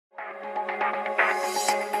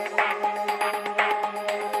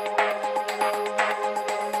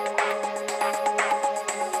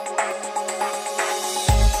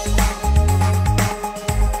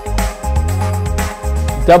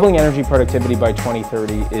Doubling energy productivity by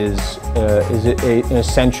 2030 is an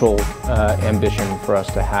essential ambition for us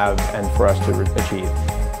to have and for us to achieve.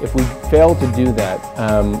 If we fail to do that,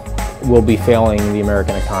 we'll be failing the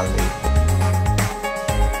American economy.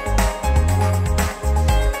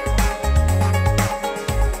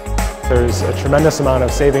 There's a tremendous amount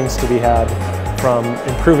of savings to be had from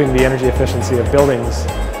improving the energy efficiency of buildings,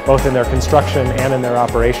 both in their construction and in their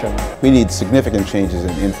operation. We need significant changes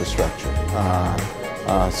in infrastructure,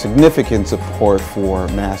 significant support for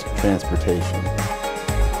mass transportation.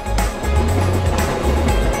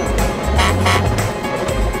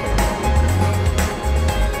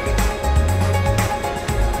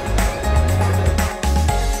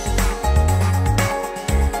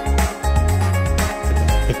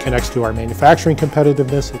 It connects to our manufacturing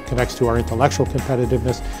competitiveness, it connects to our intellectual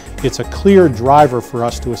competitiveness. It's a clear driver for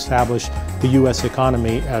us to establish the U.S.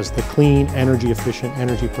 economy as the clean, energy efficient,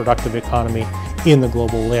 energy productive economy in the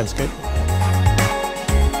global landscape.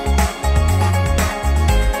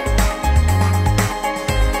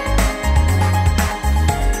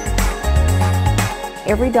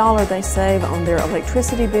 Every dollar they save on their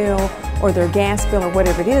electricity bill or their gas bill or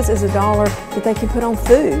whatever it is a dollar that they can put on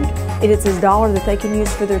food. It's a dollar that they can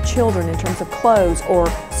use for their children in terms of clothes or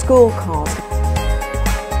school costs.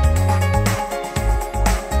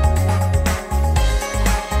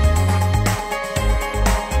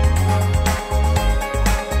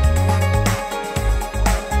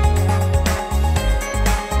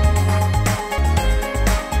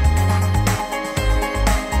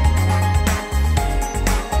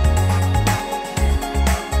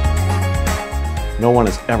 No one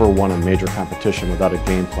has ever won a major competition without a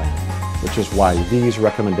game plan, which is why these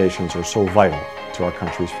recommendations are so vital to our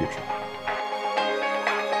country's future.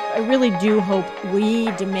 I really do hope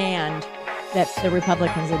we demand that the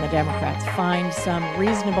Republicans and the Democrats find some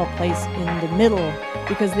reasonable place in the middle,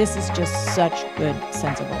 because this is just such good,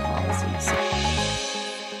 sensible policies.